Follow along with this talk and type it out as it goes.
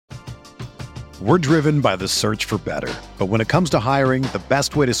We're driven by the search for better. But when it comes to hiring, the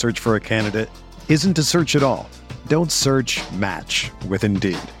best way to search for a candidate isn't to search at all. Don't search, match with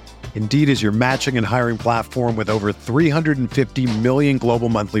Indeed. Indeed is your matching and hiring platform with over 350 million global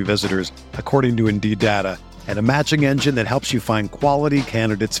monthly visitors, according to Indeed data, and a matching engine that helps you find quality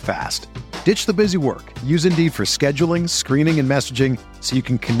candidates fast. Ditch the busy work. Use Indeed for scheduling, screening, and messaging so you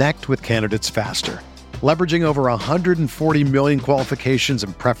can connect with candidates faster. Leveraging over 140 million qualifications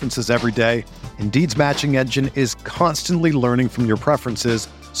and preferences every day, Indeed's matching engine is constantly learning from your preferences,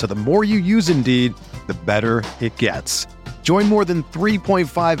 so the more you use Indeed, the better it gets. Join more than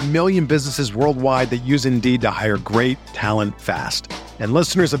 3.5 million businesses worldwide that use Indeed to hire great talent fast. And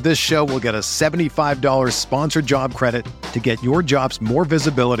listeners of this show will get a $75 sponsored job credit to get your jobs more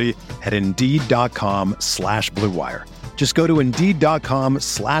visibility at Indeed.com/Blue Wire. Just go to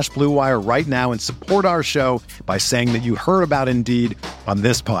Indeed.com/Blue Wire right now and support our show by saying that you heard about Indeed on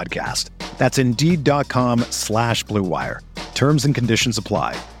this podcast. That's Indeed.com/Blue Wire. Terms and conditions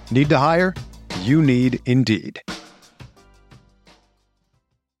apply. Need to hire? You need Indeed.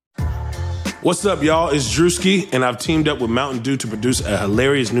 What's up, y'all? It's Drewski, and I've teamed up with Mountain Dew to produce a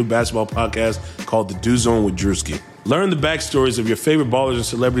hilarious new basketball podcast called The Dew Zone with Drewski. Learn the backstories of your favorite ballers and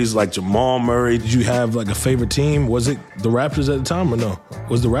celebrities like Jamal Murray. Did you have like a favorite team? Was it the Raptors at the time or no?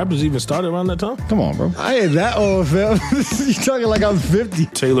 Was the Raptors even started around that time? Come on, bro. I ain't that old, fam. You talking like I'm 50.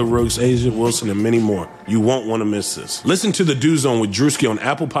 Taylor Rooks, Asia Wilson, and many more. You won't want to miss this. Listen to The Dew Zone with Drewski on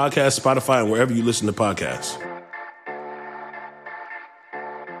Apple Podcasts, Spotify, and wherever you listen to podcasts.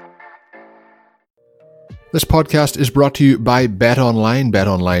 This podcast is brought to you by BetOnline.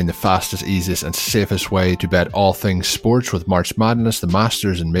 BetOnline, the fastest, easiest, and safest way to bet all things sports with March Madness, the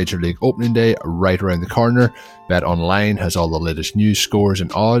Masters, and Major League Opening Day right around the corner. BetOnline has all the latest news, scores,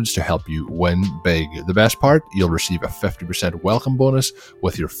 and odds to help you win big. The best part, you'll receive a 50% welcome bonus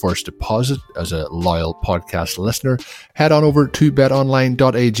with your first deposit as a loyal podcast listener. Head on over to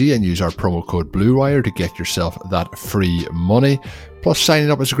betonline.ag and use our promo code BlueWire to get yourself that free money. Plus, signing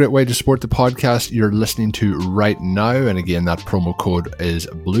up is a great way to support the podcast you're listening to right now. And again, that promo code is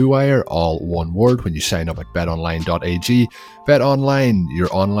BlueWire, all one word, when you sign up at betonline.ag. BetOnline, your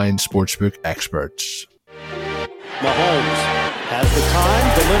online sportsbook experts. Mahomes has the time,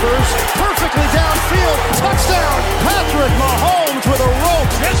 delivers perfectly downfield. Touchdown, Patrick Mahomes with a rope.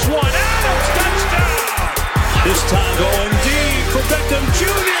 This one, Adams, touchdown. This time going deep for Beckham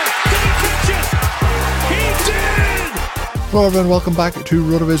Jr. Did he catch it? He did! Hello everyone, welcome back to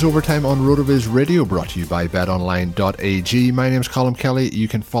RotoViz Overtime on RotoViz Radio, brought to you by betonline.ag. My name's Colin Kelly. You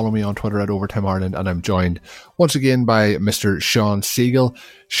can follow me on Twitter at Overtime Ireland, and I'm joined once again by Mr. Sean Siegel.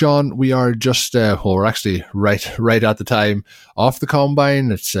 Sean, we are just, we're actually right at the time off the Combine.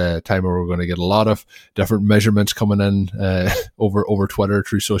 It's a time where we're going to get a lot of different measurements coming in over Twitter,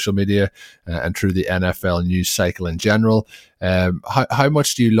 through social media, and through the NFL news cycle in general. How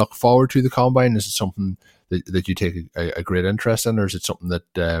much do you look forward to the Combine? Is it something that you take a great interest in, or is it something that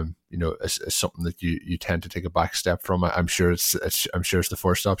is something that you tend to take a back step from? I'm sure it's the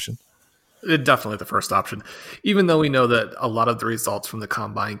first option. Definitely the first option. Even though we know that a lot of the results from the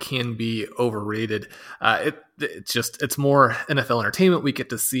Combine can be overrated, it's more NFL entertainment. We get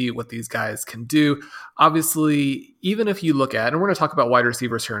to see what these guys can do. Obviously, even if you look at, and we're going to talk about wide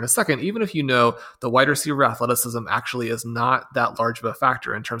receivers here in a second, even if you know the wide receiver athleticism actually is not that large of a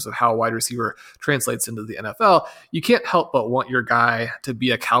factor in terms of how a wide receiver translates into the NFL, you can't help but want your guy to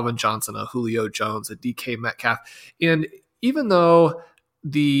be a Calvin Johnson, a Julio Jones, a DK Metcalf. And even though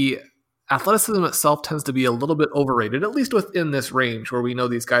the athleticism itself tends to be a little bit overrated, at least within this range where we know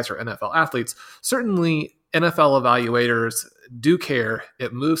these guys are NFL athletes, certainly NFL evaluators do care.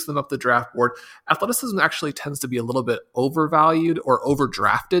 It moves them up the draft board. Athleticism actually tends to be a little bit overvalued or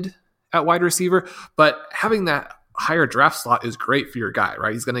overdrafted at wide receiver, but having that higher draft slot is great for your guy,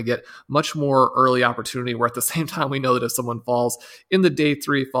 right? He's going to get much more early opportunity, where at the same time we know that if someone falls in the day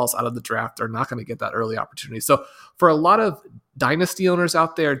 3, falls out of the draft, they're not going to get that early opportunity. So for a lot of dynasty owners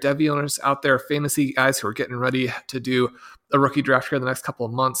out there, Devy owners out there, fantasy guys who are getting ready to do a rookie draft here in the next couple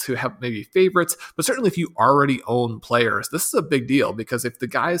of months, who have maybe favorites, but certainly if you already own players, this is a big deal, because if the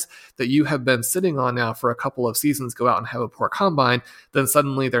guys that you have been sitting on now for a couple of seasons go out and have a poor Combine, then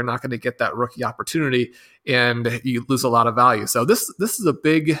suddenly they're not going to get that rookie opportunity and you lose a lot of value. So this is a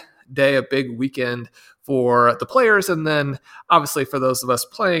big day, a big weekend for the players. And then obviously for those of us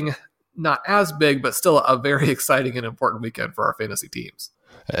playing, not as big, but still a very exciting and important weekend for our fantasy teams.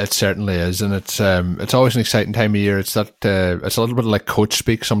 It certainly is, and it's always an exciting time of year. It's that it's a little bit like coach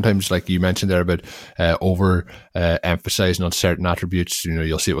speak sometimes, like you mentioned there about over emphasizing on certain attributes.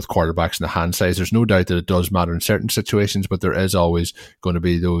 You'll see it with quarterbacks and the hand size. There's no doubt that it does matter in certain situations, but there is always going to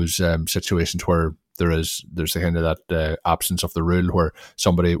be those situations where there's the kind of that absence of the rule where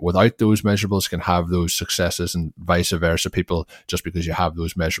somebody without those measurables can have those successes, and vice versa. People, just because you have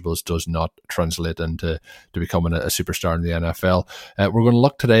those measurables does not translate into becoming a superstar in the NFL. We're going to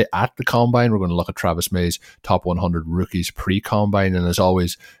look today at the Combine. We're going to look at Travis May's top 100 rookies pre-Combine, and as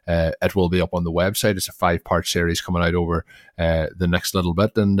always, it will be up on the website. It's a 5-part series coming out over the next little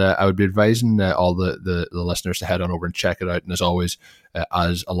bit, and I would be advising all the listeners to head on over and check it out. And as always,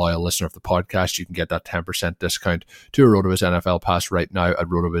 as a loyal listener of the podcast, you can get that 10% discount to a RotoViz NFL Pass right now at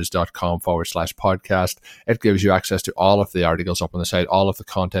rotoviz.com/podcast. It gives you access to all of the articles up on the site, all of the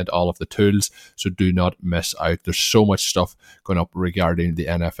content, all of the tools, so do not miss out. There's so much stuff going up regarding the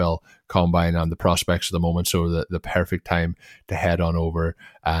NFL Combine and the prospects at the moment, so the perfect time to head on over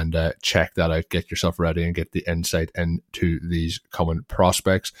and check that out, get yourself ready and get the insight into these coming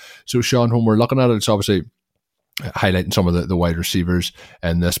prospects. So Sean, when we're looking at it, it's obviously highlighting some of the wide receivers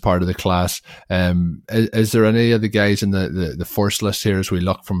in this part of the class. Is there any of the guys in the first list here, as we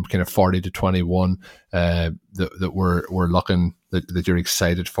look from kind of 40 to 21, that we're looking that you're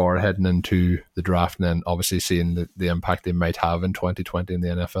excited for heading into the draft, and then obviously seeing the impact they might have in 2020 in the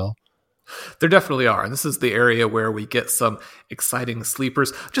NFL? There definitely are. And this is the area where we get some exciting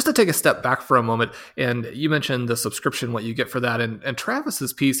sleepers. Just to take a step back for a moment, and you mentioned the subscription, what you get for that. And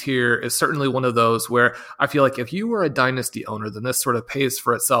Travis's piece here is certainly one of those where I feel like if you were a dynasty owner, then this sort of pays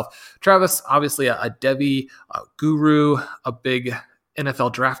for itself. Travis, obviously a Devy guru, a big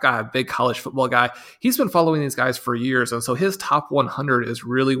NFL draft guy, a big college football guy. He's been following these guys for years. And so his top 100 is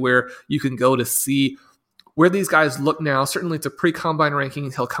really where you can go to see where these guys look now. Certainly it's a pre-Combine ranking.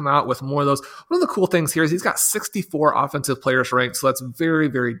 He'll come out with more of those. One of the cool things here is he's got 64 offensive players ranked, so that's very,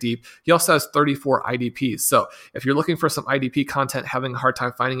 very deep. He also has 34 IDPs. So if you're looking for some IDP content, having a hard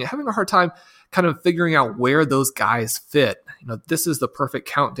time finding it, having a hard time kind of figuring out where those guys fit, this is the perfect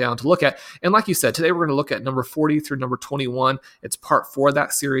countdown to look at. And like you said, today we're going to look at number 40 through number 21. It's part 4 of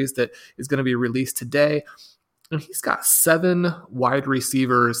that series that is going to be released today. And he's got 7 wide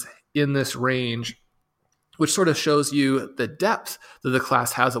receivers in this range, which sort of shows you the depth that the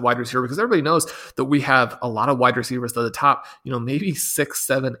class has at wide receiver, because everybody knows that we have a lot of wide receivers at the top, maybe 6,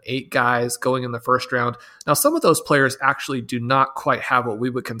 7, 8 guys going in the first round. Now, some of those players actually do not quite have what we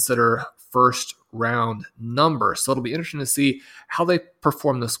would consider first round numbers. So it'll be interesting to see how they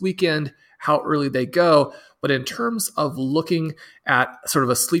perform this weekend, how early they go. But in terms of looking at sort of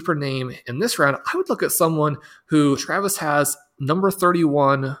a sleeper name in this round, I would look at someone who Travis has number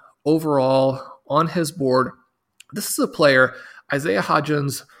 31 overall on his board. This is a player, Isaiah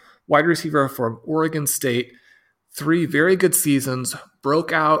Hodgins, wide receiver from Oregon State, 3 very good seasons,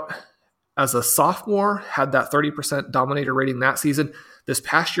 broke out as a sophomore, had that 30% dominator rating that season. This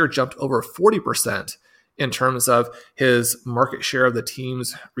past year jumped over 40% in terms of his market share of the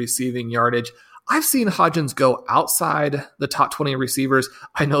team's receiving yardage. I've seen Hodgins go outside the top 20 receivers.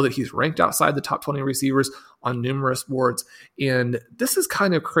 I know that he's ranked outside the top 20 receivers on numerous boards. And this is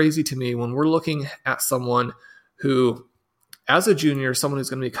kind of crazy to me when we're looking at someone who, as a junior, someone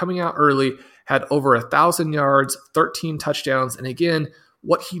who's going to be coming out early, had over 1,000 yards, 13 touchdowns, and again,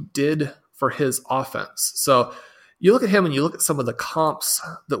 what he did for his offense. So you look at him and you look at some of the comps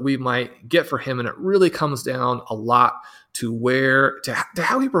that we might get for him, and it really comes down a lot to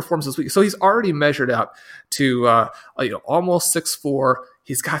how he performs this week. So he's already measured up to almost 6'4".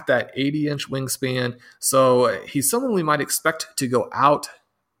 He's got that 80-inch wingspan. So he's someone we might expect to go out,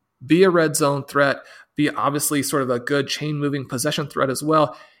 be a red zone threat, be obviously sort of a good chain-moving possession threat as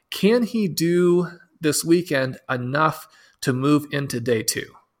well. Can he do this weekend enough to move into day 2?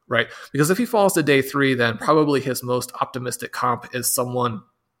 Right? Because if he falls to day 3, then probably his most optimistic comp is someone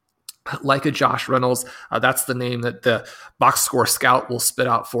like a Josh Reynolds. That's the name that the box score scout will spit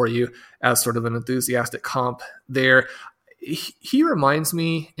out for you as sort of an enthusiastic comp there. He reminds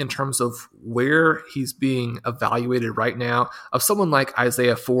me, in terms of where he's being evaluated right now, of someone like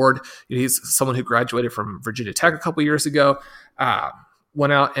Isaiah Ford. He's someone who graduated from Virginia Tech a couple years ago,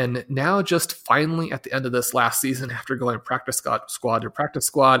 went out and now just finally at the end of this last season, after going practice squad to practice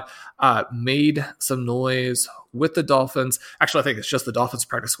squad, made some noise with the Dolphins. Actually, I think it's just the Dolphins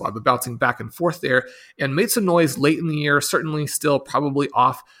practice squad, but bouncing back and forth there, and made some noise late in the year, certainly still probably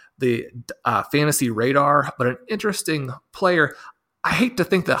off the fantasy radar, but an interesting player. I hate to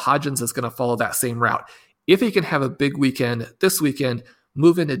think that Hodgins is going to follow that same route. If he can have a big weekend this weekend,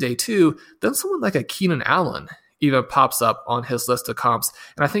 move into day 2, then someone like a Keenan Allen even pops up on his list of comps.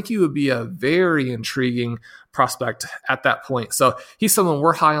 And I think he would be a very intriguing prospect at that point. So he's someone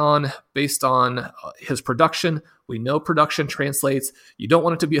we're high on based on his production. We know production translates. You don't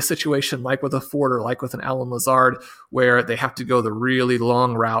want it to be a situation like with a Ford or like with an Alan Lazard where they have to go the really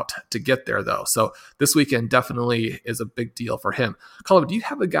long route to get there, though. So this weekend definitely is a big deal for him. Colin, do you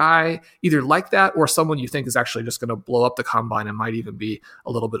have a guy either like that or someone you think is actually just going to blow up the combine and might even be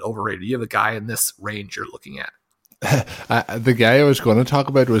a little bit overrated? Do you have a guy in this range you're looking at? The guy I was going to talk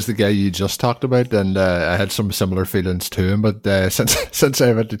about was the guy you just talked about, and I had some similar feelings to him. But since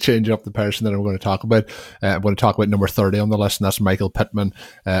I've had to change up the person that I'm going to talk about, I'm going to talk about number 30 on the list, and that's Michael Pittman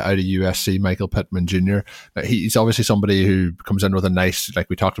out of USC. Michael Pittman Jr. He's obviously somebody who comes in with a nice, like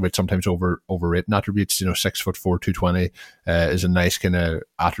we talked about, sometimes overrating attributes. 6'4", 220 is a nice kind of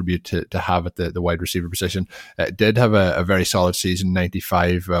attribute to have at the wide receiver position. Did have a very solid season,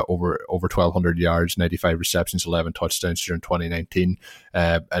 95 over 1,200 yards, 95 receptions, 11 touchdowns during 2019,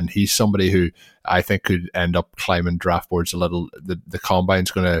 and he's somebody who I think could end up climbing draft boards a little. The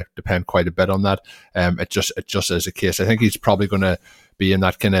combine's going to depend quite a bit on that. It just is a case. I think he's probably going to be in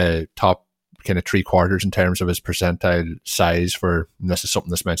that kind of top kind of 3/4 in terms of his percentile size for, and this is something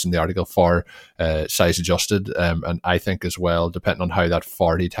that's mentioned in the article, for size adjusted, and I think as well, depending on how that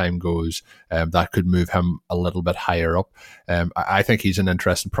 40 time goes, that could move him a little bit higher up. I think he's an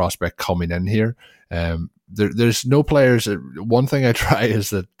interesting prospect coming in here. There's no players. One thing I try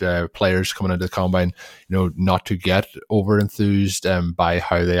is that players coming into the combine, not to get over enthused by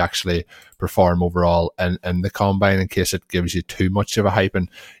how they actually perform overall and the combine, in case it gives you too much of a hype. And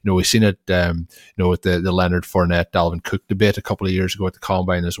we've seen it, with the Leonard Fournette, Dalvin Cook debate a couple of years ago at the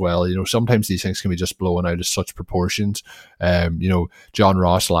combine as well. Sometimes these things can be just blown out of such proportions. John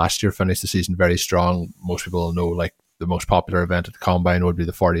Ross last year finished the season very strong. Most people will know, like, the most popular event at the combine would be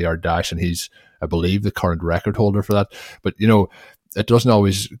the 40-yard dash, and he's, I believe, the current record holder for that. But it doesn't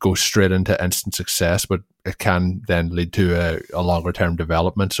always go straight into instant success, but it can then lead to a longer term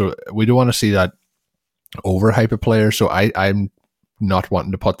development. So we don't want to see that overhype a player. So I'm not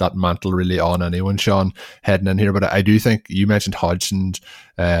wanting to put that mantle really on anyone, Sean, heading in here. But I do think you mentioned Hodgson,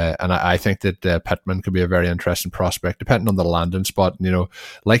 and I think that Pittman could be a very interesting prospect, depending on the landing spot.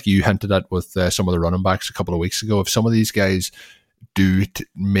 Like you hinted at with some of the running backs a couple of weeks ago, if some of these guys do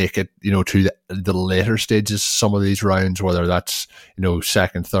make it, to the later stages, some of these rounds, whether that's,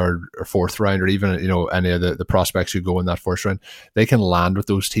 second, third or fourth round, or even, any of the prospects who go in that first round, they can land with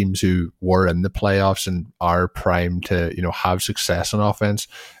those teams who were in the playoffs and are primed to, have success on offense,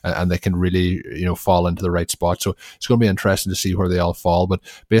 and they can really, fall into the right spot. So it's going to be interesting to see where they all fall. But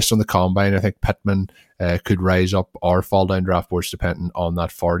based on the combine, I think Pittman could rise up or fall down draft boards depending on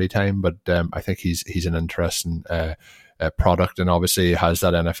that 40 time. But I think he's an interesting product, and obviously has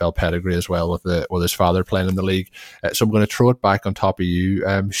that NFL pedigree as well with his father playing in the league. So I'm going to throw it back on top of you,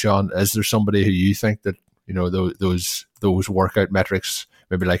 Sean. Is there somebody who you think that those workout metrics,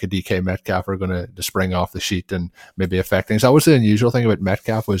 maybe like a DK Metcalf, are going to spring off the sheet and maybe affect things? That was the unusual thing about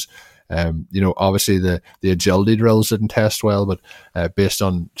Metcalf was, obviously the agility drills didn't test well, but based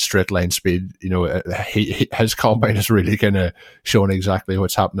on straight line speed, his combine is really kind of showing exactly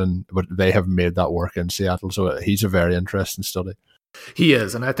what's happening. But they have made that work in Seattle, so he's a very interesting study. He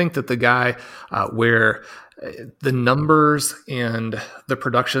is, and I think that the guy where the numbers and the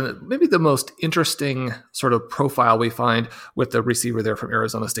production, maybe the most interesting sort of profile we find with the receiver there from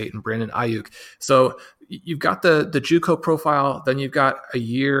Arizona State and Brandon Ayuk. So you've got the JUCO profile, then you've got a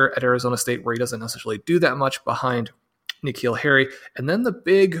year at Arizona State where he doesn't necessarily do that much behind N'Keal Harry, and then the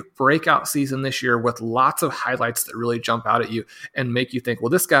big breakout season this year with lots of highlights that really jump out at you and make you think, well,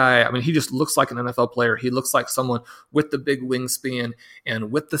 this guy, he just looks like an NFL player. He looks like someone with the big wingspan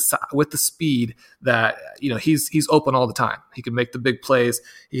and with the speed that, he's open all the time. He can make the big plays.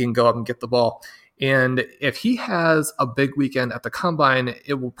 He can go up and get the ball. And if he has a big weekend at the combine,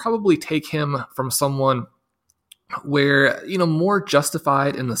 it will probably take him from someone where, more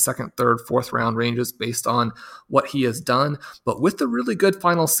justified in the second, third, fourth round ranges based on what he has done. But with the really good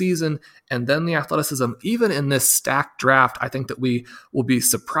final season and then the athleticism, even in this stacked draft, I think that we will be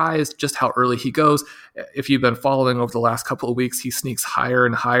surprised just how early he goes. If you've been following over the last couple of weeks, he sneaks higher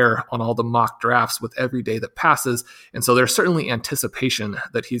and higher on all the mock drafts with every day that passes. And so there's certainly anticipation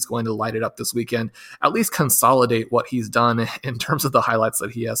that he's going to light it up this weekend, at least consolidate what he's done in terms of the highlights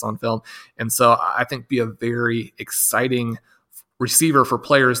that he has on film. And so I think be a very exciting receiver for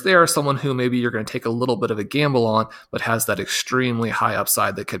players there, someone who maybe you're going to take a little bit of a gamble on, but has that extremely high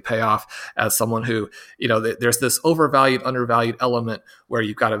upside that could pay off as someone who, there's this overvalued, undervalued element where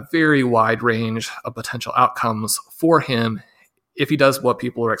you've got a very wide range of potential outcomes for him if he does what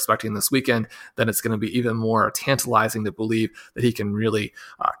people are expecting this weekend, then it's going to be even more tantalizing to believe that he can really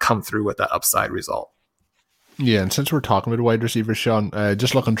come through with that upside result. Yeah, and since we're talking about wide receivers, Sean,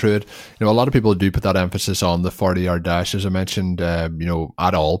 just looking through it, a lot of people do put that emphasis on the 40-yard dash, as I mentioned,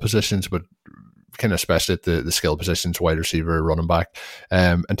 at all positions, but kind of especially at the skill positions, wide receiver, running back.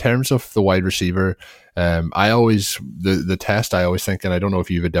 In terms of the wide receiver, the test I always think, and I don't know if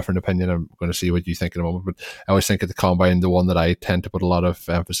you have a different opinion, I'm going to see what you think in a moment, but I always think at the combine, the one that I tend to put a lot of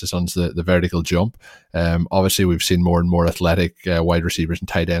emphasis on is the vertical jump. Obviously we've seen more and more athletic wide receivers and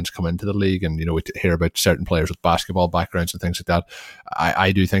tight ends come into the league, and we hear about certain players with basketball backgrounds and things like that.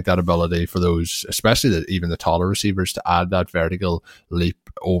 I do think that ability for those, especially even the taller receivers, to add that vertical leap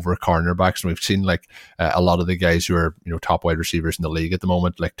over cornerbacks, and we've seen a lot of the guys who are top wide receivers in the league at the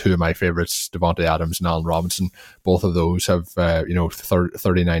moment, like two of my favorites, Devontae Adams and Allen Robinson. Both of those have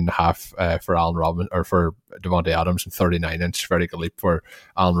 39.5 for Allen Robinson, or for Devontae Adams, and 39-inch vertical leap for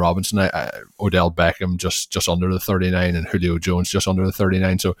Allen Robinson. Odell Beckham just under the 39, and Julio Jones just under the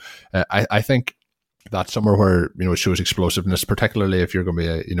 39. So I think that's somewhere where it shows explosiveness, particularly if you're going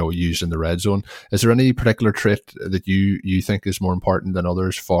to be used in the red zone. Is there any particular trait that you think is more important than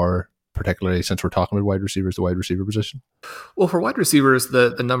others, for particularly since we're talking about wide receivers, the wide receiver position? Well, for wide receivers,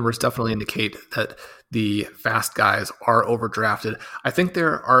 the numbers definitely indicate that the fast guys are overdrafted. I think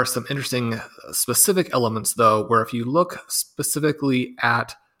there are some interesting specific elements, though, where if you look specifically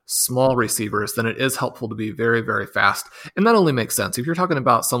at small receivers, then it is helpful to be very, very fast. And that only makes sense. If you're talking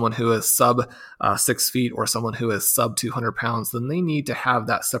about someone who is sub 6 feet or someone who is sub 200 pounds, then they need to have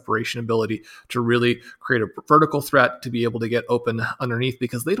that separation ability to really create a vertical threat to be able to get open underneath,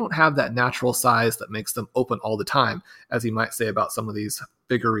 because they don't have that natural size that makes them open all the time, as you might say about some of these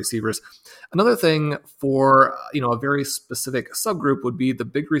bigger receivers. Another thing for a very specific subgroup would be the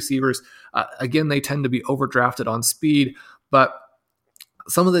big receivers. Again, they tend to be overdrafted on speed, but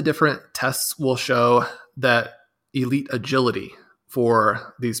some of the different tests will show that elite agility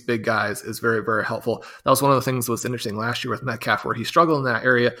for these big guys is very, very helpful. That was one of the things that was interesting last year with Metcalf, where he struggled in that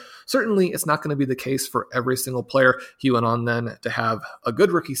area. Certainly, it's not going to be the case for every single player. He went on then to have a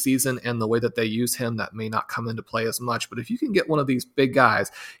good rookie season, and the way that they use him, that may not come into play as much. But if you can get one of these big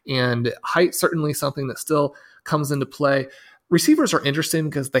guys, and height certainly something that still comes into play. Receivers are interesting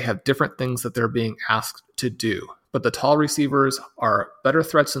because they have different things that they're being asked to do. But the tall receivers are better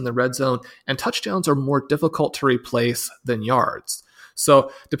threats in the red zone, and touchdowns are more difficult to replace than yards.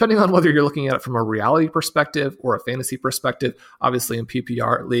 So depending on whether you're looking at it from a reality perspective or a fantasy perspective, obviously in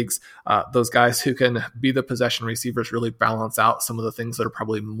PPR leagues, those guys who can be the possession receivers really balance out some of the things that are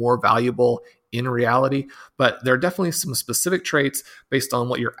probably more valuable in reality. But there are definitely some specific traits based on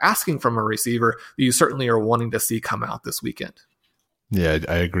what you're asking from a receiver that you certainly are wanting to see come out this weekend. Yeah,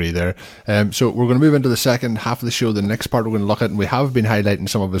 I agree there. So we're going to move into the second half of the show. The next part we're going to look at, and we have been highlighting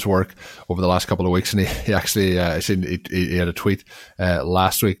some of his work over the last couple of weeks. And he actually, I seen he had a tweet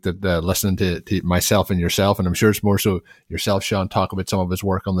last week that listening to myself and yourself, and I'm sure it's more so yourself, Sean, talk about some of his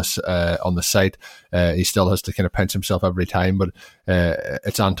work on the site. He still has to kind of pinch himself every time, but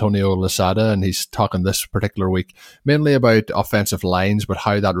it's Antonio Losada, and he's talking this particular week mainly about offensive lines, but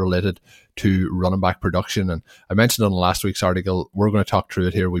how that related to running back production. And I mentioned on last week's article, we're going to talk through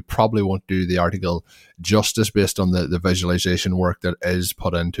it here. We probably won't do the article justice based on the visualization work that is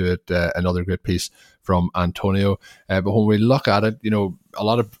put into it. Another great piece from Antonio. But when we look at it, a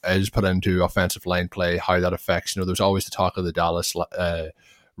lot of is put into offensive line play, how that affects, there's always the talk of the Dallas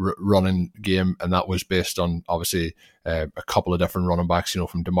running game, and that was based on obviously a couple of different running backs,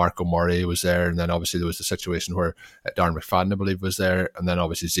 from DeMarco Murray was there, and then obviously there was the situation where Darren McFadden, I believe, was there, and then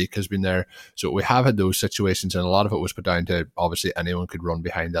obviously Zeke has been there. So we have had those situations, and a lot of it was put down to obviously anyone could run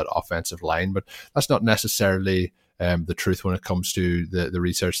behind that offensive line, but that's not necessarily the truth when it comes to the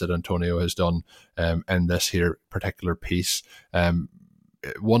research that Antonio has done in this here particular piece.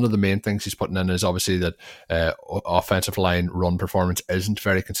 One of the main things he's putting in is obviously that offensive line run performance isn't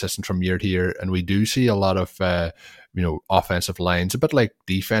very consistent from year to year, and we do see a lot of offensive lines, a bit like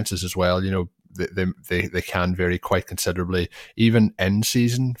defenses as well. They can vary quite considerably, even in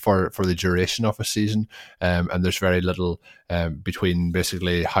season for the duration of a season, and there's very little between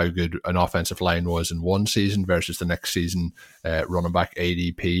basically how good an offensive line was in one season versus the next season running back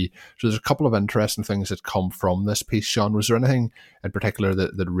ADP. So there's a couple of interesting things that come from this piece. Sean, was there anything in particular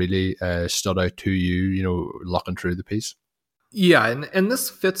that really stood out to you, looking through the piece? Yeah, and this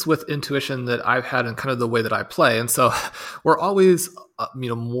fits with intuition that I've had and kind of the way that I play. And so we're always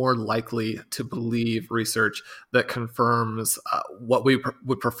more likely to believe research that confirms what we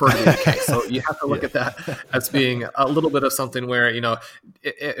would prefer to be the case. So you have to look at that as being a little bit of something where,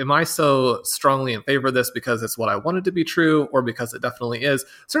 am I so strongly in favor of this because it's what I wanted to be true, or because it definitely is?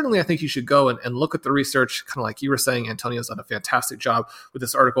 Certainly, I think you should go and look at the research, kind of like you were saying. Antonio's done a fantastic job with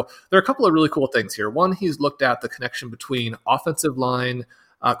this article. There are a couple of really cool things here. One, he's looked at the connection between offensive line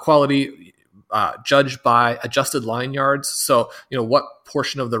quality judged by adjusted line yards. So, what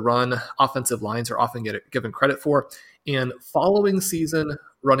portion of the run offensive lines are often given credit for, and following season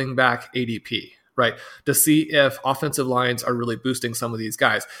running back ADP, right? To see if offensive lines are really boosting some of these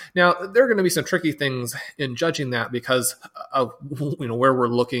guys. Now, there are going to be some tricky things in judging that because of, where we're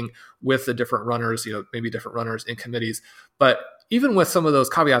looking with the different runners, maybe different runners in committees. But even with some of those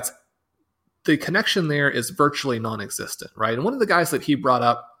caveats, the connection there is virtually non-existent, right? And one of the guys that he brought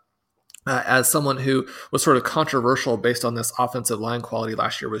up as someone who was sort of controversial based on this offensive line quality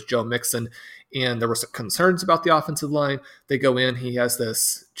last year was Joe Mixon. And there were some concerns about the offensive line. They go in, he has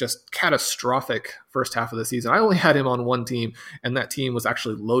this just catastrophic first half of the season. I only had him on one team, and that team was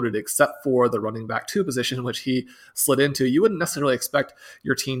actually loaded except for the running back 2 position, which he slid into. You wouldn't necessarily expect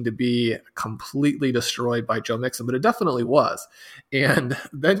your team to be completely destroyed by Joe Mixon, but it definitely was. And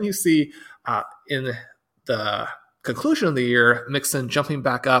then you see in the conclusion of the year, Mixon jumping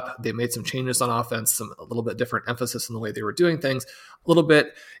back up. They made some changes on offense, a little bit different emphasis in the way they were doing things. A little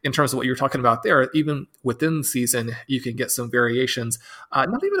bit in terms of what you were talking about there, even within the season, you can get some variations,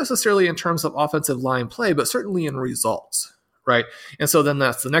 not even necessarily in terms of offensive line play, but certainly in results, right? And so then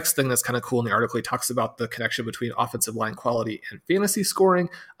that's the next thing that's kind of cool in the article. He talks about the connection between offensive line quality and fantasy scoring.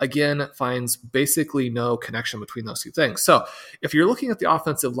 Again, finds basically no connection between those two things. So if you're looking at the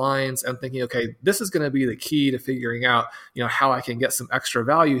offensive lines and thinking, okay, this is going to be the key to figuring out, how I can get some extra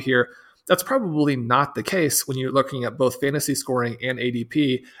value here, that's probably not the case when you're looking at both fantasy scoring and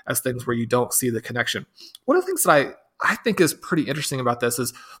ADP as things where you don't see the connection. One of the things that I think is pretty interesting about this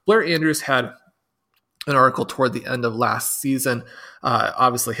is Blair Andrews had an article toward the end of last season.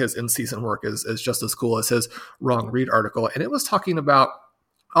 Obviously, his in-season work is just as cool as his wrong read article. And it was talking about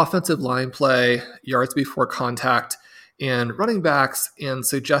offensive line play, yards before contact, and running backs, and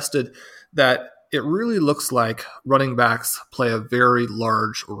suggested that it really looks like running backs play a very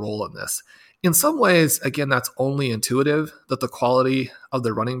large role in this. In some ways, again, that's only intuitive, that the quality of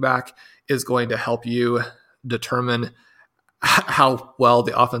the running back is going to help you determine how well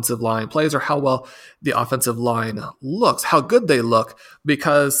the offensive line plays or how well the offensive line looks, how good they look,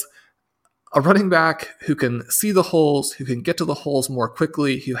 because a running back who can see the holes, who can get to the holes more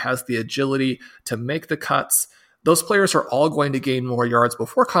quickly, who has the agility to make the cuts, those players are all going to gain more yards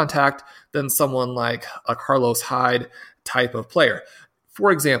before contact than someone like a Carlos Hyde type of player.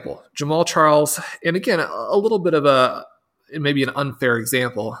 For example, Jamaal Charles, and again, a little bit of maybe an unfair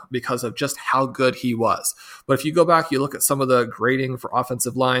example because of just how good he was. But if you go back, you look at some of the grading for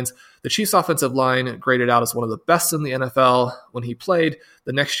offensive lines, the Chiefs offensive line graded out as one of the best in the NFL when he played.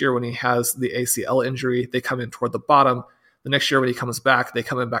 The next year when he has the ACL injury, they come in toward the bottom. The next year when he comes back, they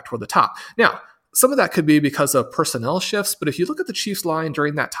come in back toward the top. Now, some of that could be because of personnel shifts, but if you look at the Chiefs line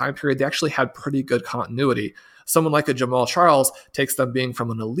during that time period, they actually had pretty good continuity. Someone like a Jamaal Charles takes them being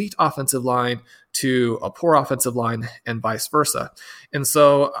from an elite offensive line to a poor offensive line and vice versa. And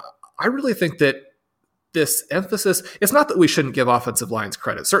so I really think that this emphasis, it's not that we shouldn't give offensive lines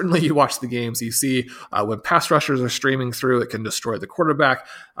credit. Certainly you watch the games, you see when pass rushers are streaming through, it can destroy the quarterback.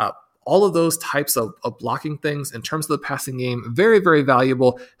 All of those types of blocking things in terms of the passing game, very, very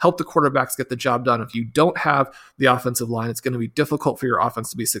valuable. Help the quarterbacks get the job done. If you don't have the offensive line, it's going to be difficult for your offense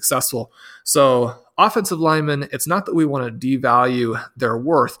to be successful. So offensive linemen, it's not that we want to devalue their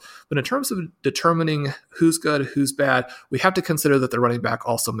worth, but in terms of determining who's good, who's bad, we have to consider that the running back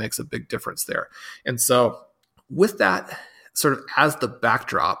also makes a big difference there. And so with that sort of as the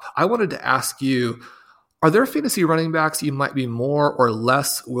backdrop, I wanted to ask you, are there fantasy running backs you might be more or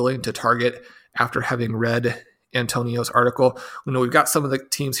less willing to target after having read Antonio's article? We've got some of the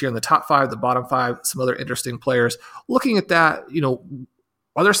teams here in the top 5, the bottom 5, some other interesting players. Looking at that,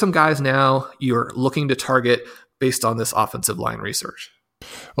 are there some guys now you're looking to target based on this offensive line research?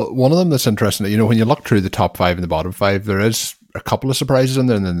 Well, one of them that's interesting, when you look through the top 5 and the bottom 5, there is a couple of surprises in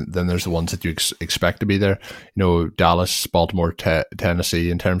there, and then there's the ones that you expect to be there. Dallas, Baltimore,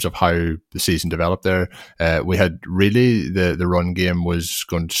 Tennessee, in terms of how the season developed there. We had really the run game was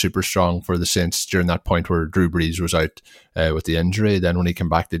going super strong for the Saints during that point where Drew Brees was out with the injury. Then when he came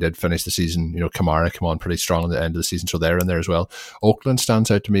back, they did finish the season. Kamara came on pretty strong at the end of the season, so they're in there as well. Oakland stands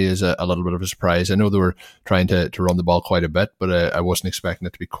out to me as a little bit of a surprise. I know they were trying to run the ball quite a bit, but I wasn't expecting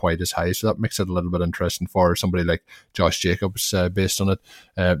it to be quite as high, so that makes it a little bit interesting for somebody like Josh Jacobs, perhaps based on it.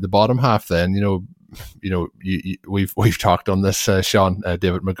 The bottom half, then, we've talked on this, Sean,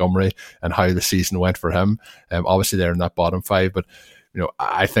 David Montgomery, and how the season went for him. Obviously, they're in that bottom five, but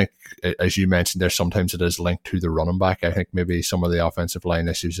I think, as you mentioned there, sometimes it is linked to the running back. I think maybe some of the offensive line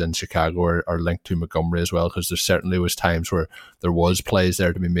issues in Chicago are linked to Montgomery as well, because there certainly was times where there was plays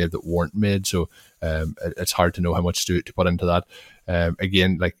there to be made that weren't made. So it's hard to know how much to put into that.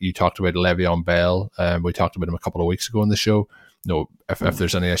 Again, like you talked about Le'Veon Bell, we talked about him a couple of weeks ago on the show. If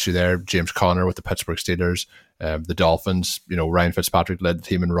there's any issue there, James Conner with the Pittsburgh Steelers, the Dolphins, Ryan Fitzpatrick led the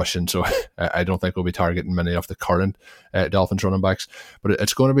team in rushing, so I don't think we'll be targeting many of the current Dolphins running backs. But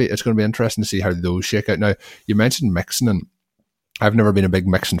it's going to be interesting to see how those shake out. Now, you mentioned Mixon, and I've never been a big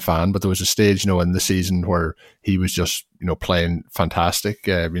Mixon fan, but there was a stage, in the season where he was just, playing fantastic,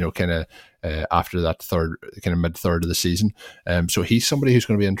 after that mid third of the season. So he's somebody who's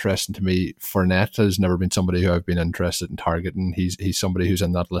going to be interesting to me. Fournette has never been somebody who I've been interested in targeting. He's somebody who's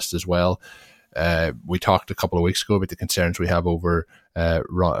in that list as well. We talked a couple of weeks ago about the concerns we have over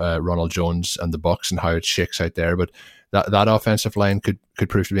Ronald Jones and the Bucs and how it shakes out there, but that offensive line could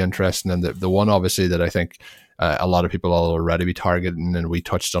prove to be interesting. And the one obviously that I think a lot of people will already be targeting, and we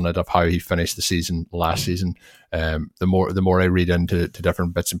touched on it, of how he finished the season last season. The more I read into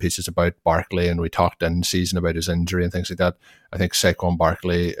different bits and pieces about Barkley, and we talked in season about his injury and things like that, I think Saquon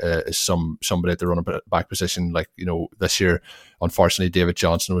Barkley is somebody at the running back position. This year, unfortunately, David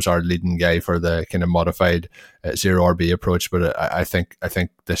Johnson was our leading guy for the kind of modified zero RB approach, but I think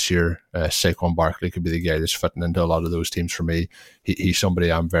this year Saquon Barkley could be the guy that's fitting into a lot of those teams for me. He's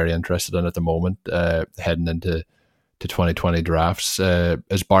somebody I'm very interested in at the moment, heading into 2020 drafts.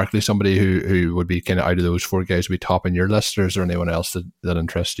 Is Barkley somebody who would be kind of out of those four guys would be top in your list, or is there anyone else that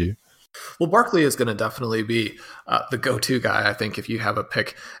interests you? Well, Barkley is going to definitely be the go-to guy, I think, if you have a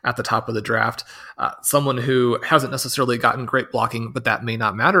pick at the top of the draft. Someone who hasn't necessarily gotten great blocking, but that may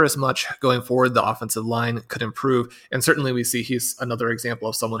not matter as much going forward. The offensive line could improve. And certainly we see he's another example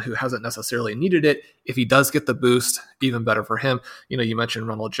of someone who hasn't necessarily needed it. If he does get the boost, even better for him. You mentioned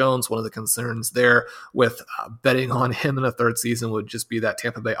Ronald Jones. One of the concerns there with betting on him in a third season would just be that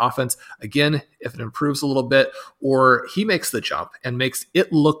Tampa Bay offense. Again, if it improves a little bit, or he makes the jump and makes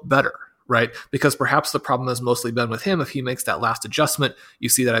it look better, right? Because perhaps the problem has mostly been with him. If he makes that last adjustment, you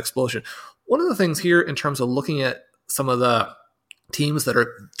see that explosion. One of the things here in terms of looking at some of the teams that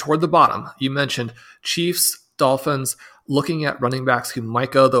are toward the bottom, you mentioned Chiefs, Dolphins, looking at running backs who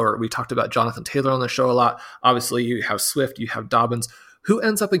might go, though, or we talked about Jonathan Taylor on the show a lot. Obviously, you have Swift, you have Dobbins. Who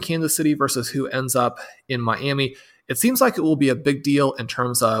ends up in Kansas City versus who ends up in Miami? It seems like it will be a big deal in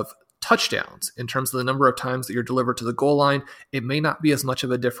terms of touchdowns, in terms of the number of times that you're delivered to the goal line. It may not be as much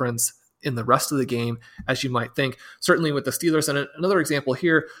of a difference in the rest of the game as you might think. Certainly with the Steelers, and another example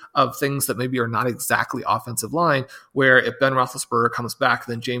here of things that maybe are not exactly offensive line, where if Ben Roethlisberger comes back,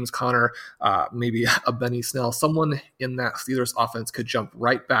 then James Conner, maybe a Benny Snell, someone in that Steelers offense could jump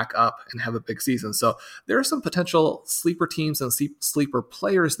right back up and have a big season. So there are some potential sleeper teams and sleeper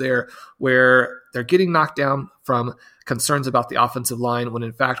players there where they're getting knocked down from concerns about the offensive line, when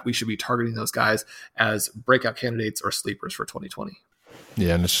in fact we should be targeting those guys as breakout candidates or sleepers for 2020.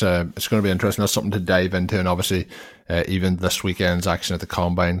 Yeah, and it's going to be interesting. That's something to dive into, and obviously even this weekend's action at the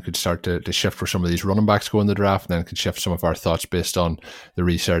Combine could start to shift for some of these running backs going in the draft, and then could shift some of our thoughts based on the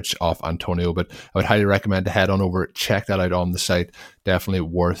research of Antonio. But I would highly recommend to head on over, check that out on the site. Definitely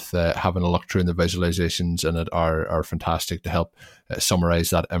worth having a look through, and the visualizations in it are fantastic to help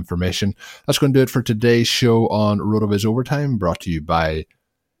summarize that information. That's going to do it for today's show on RotoViz Overtime, brought to you by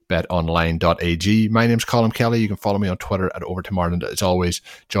betonline.ag. My name's Colin Kelly. You can follow me on Twitter at Overtime Ireland, as always,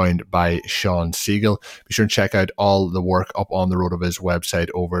 joined by Sean Siegel. Be sure and check out all the work up on the RotoViz website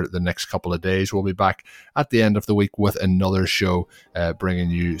over the next couple of days. We'll be back at the end of the week with another show, bringing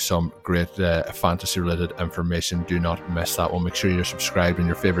you some great fantasy-related information. Do not miss that one. Make sure you're subscribed on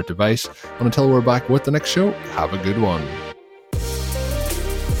your favorite device. And until we're back with the next show, have a good one.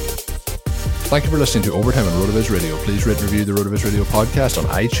 Thank you for listening to Overtime on RotoViz Radio. Please rate and review the RotoViz Radio podcast on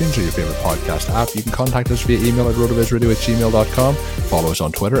iTunes or your favorite podcast app. You can contact us via email at rotovizradio@gmail.com. Follow us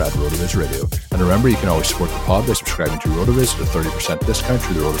on Twitter at RotoViz Radio. And remember, you can always support the pod by subscribing to RotoViz at a 30% discount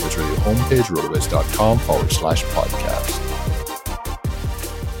through the RotoViz Radio homepage,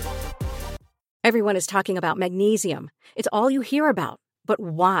 rotoviz.com/podcast. Everyone is talking about magnesium. It's all you hear about. But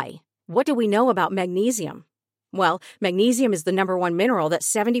why? What do we know about magnesium? Well, magnesium is the number one mineral that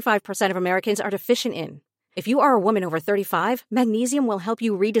 75% of Americans are deficient in. If you are a woman over 35, magnesium will help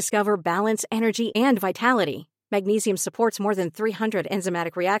you rediscover balance, energy, and vitality. Magnesium supports more than 300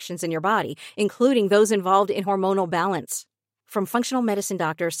 enzymatic reactions in your body, including those involved in hormonal balance. From functional medicine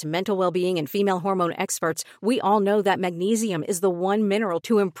doctors to mental well-being and female hormone experts, we all know that magnesium is the one mineral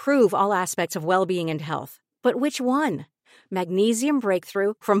to improve all aspects of well-being and health. But which one? Magnesium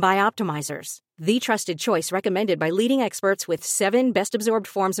Breakthrough from Bioptimizers, the trusted choice recommended by leading experts with 7 best-absorbed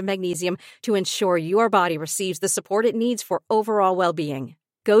forms of magnesium to ensure your body receives the support it needs for overall well-being.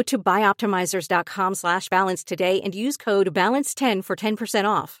 Go to bioptimizers.com/balance today and use code BALANCE10 for 10%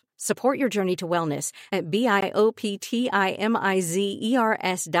 off. Support your journey to wellness at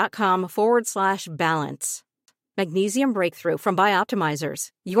bioptimizers.com/balance. Magnesium Breakthrough from Bioptimizers,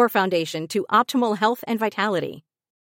 your foundation to optimal health and vitality.